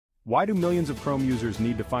Why do millions of Chrome users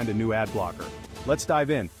need to find a new ad blocker? Let's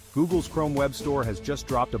dive in. Google's Chrome Web Store has just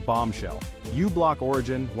dropped a bombshell. uBlock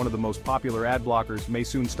Origin, one of the most popular ad blockers, may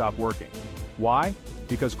soon stop working. Why?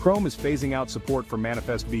 Because Chrome is phasing out support for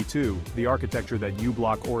Manifest v2, the architecture that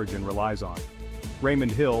uBlock Origin relies on.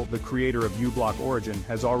 Raymond Hill, the creator of uBlock Origin,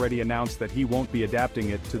 has already announced that he won't be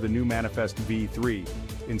adapting it to the new Manifest v3.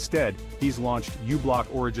 Instead, he's launched uBlock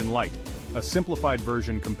Origin Lite, a simplified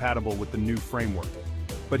version compatible with the new framework.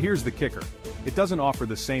 But here's the kicker. It doesn't offer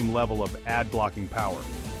the same level of ad blocking power.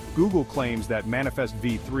 Google claims that Manifest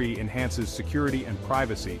v3 enhances security and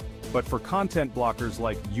privacy, but for content blockers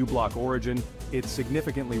like uBlock Origin, it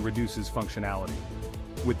significantly reduces functionality.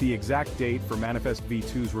 With the exact date for Manifest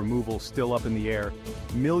v2's removal still up in the air,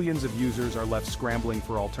 millions of users are left scrambling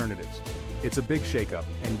for alternatives. It's a big shakeup,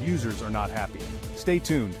 and users are not happy. Stay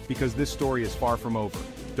tuned, because this story is far from over.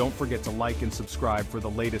 Don't forget to like and subscribe for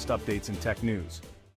the latest updates in tech news.